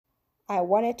I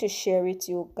wanted to share with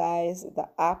you guys the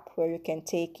app where you can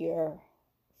take your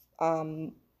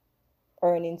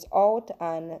earnings out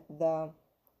and the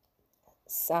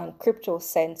crypto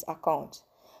Sence account.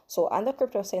 So on the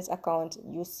crypto Sence account,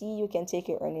 you see you can take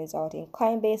your earnings out in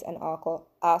Coinbase and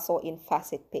also in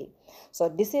Faucet Pay. So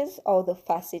this is how the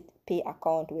Faucet Pay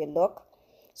account will look.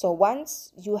 So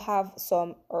once you have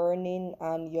some earning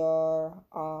on your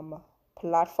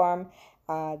platform,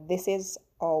 this is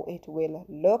how it will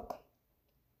look.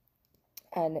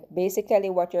 And basically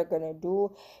what you're gonna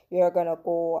do, you're gonna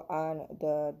go on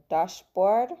the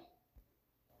dashboard.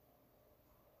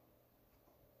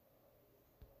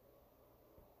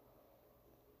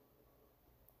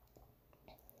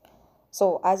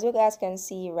 So as you guys can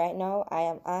see right now, I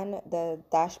am on the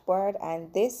dashboard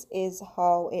and this is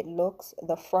how it looks,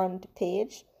 the front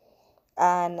page.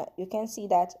 And you can see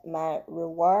that my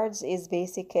rewards is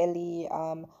basically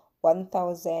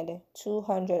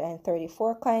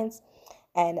 1,234 coins,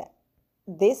 and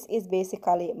this is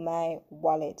basically my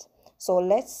wallet. So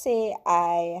let's say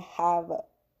I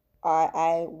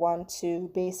want to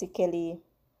basically,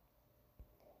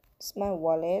 it's my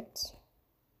wallet.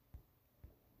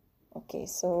 Okay,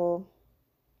 so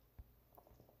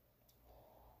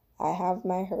I have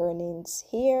my earnings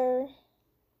here.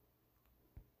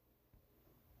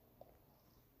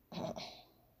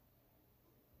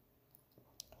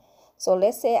 So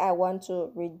let's say I want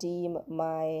to redeem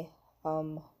my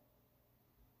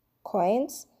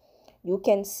coins. You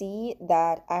can see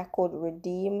that I could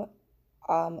redeem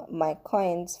my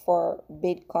coins for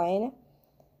Bitcoin.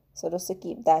 So just to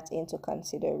keep that into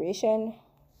consideration.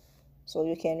 So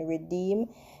you can redeem,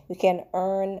 you can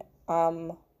earn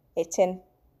a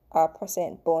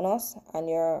 10% bonus on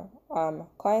your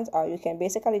coins, or you can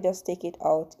basically just take it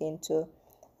out into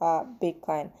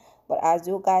Bitcoin. But as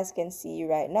you guys can see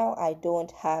right now, I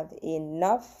don't have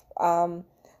enough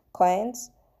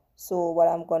coins. So what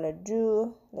I'm gonna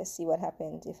do, let's see what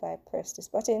happens if I press this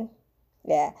button.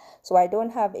 Yeah, so I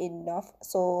don't have enough.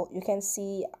 So you can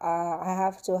see I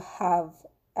have to have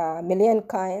a million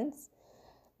coins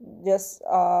just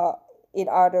in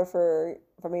order for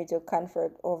me to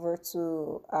convert over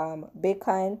to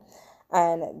Bitcoin.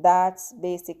 And that's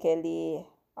basically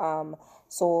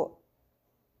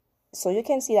so you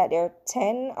can see that there are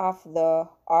 10 of the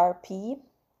RP,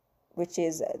 which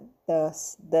is the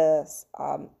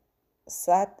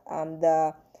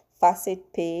the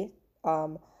Faucet Pay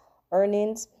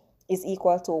earnings is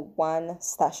equal to 1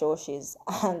 stashes.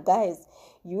 And guys,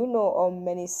 you know how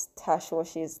many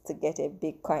stashes to get a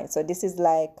Bitcoin. So this is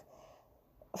like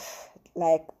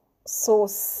so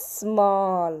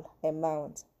small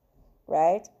amount,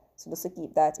 right? So just to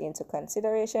keep that into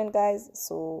consideration, guys.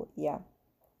 So yeah,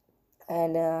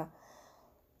 and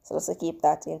so just to keep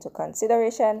that into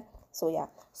consideration. So yeah,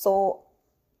 so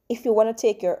if you want to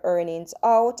take your earnings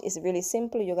out, it's really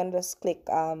simple. You're gonna just click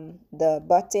the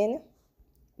button.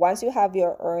 Once you have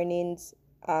your earnings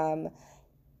on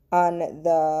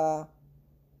the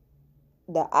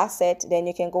asset, then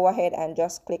you can go ahead and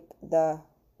just click the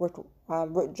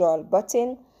withdrawal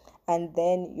button, and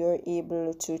then you're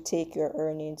able to take your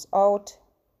earnings out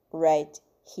right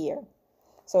here.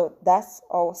 So that's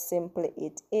how simple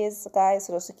it is, guys.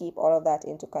 So just to keep all of that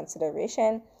into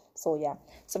consideration. So yeah,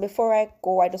 so before I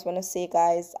go, I just want to say,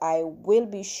 guys, I will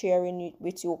be sharing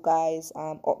with you guys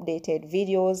updated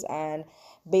videos and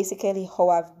basically how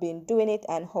I've been doing it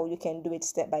and how you can do it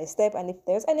step by step. And if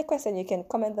there's any question, you can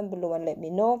comment them below and let me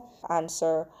know.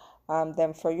 Answer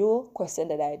them for you, question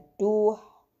that I do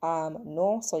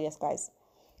know. So yes, guys,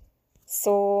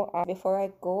 so before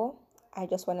I go, I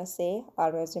just want to say,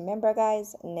 always remember,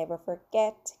 guys, never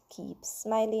forget, keep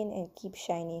smiling and keep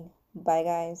shining. Bye,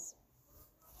 guys.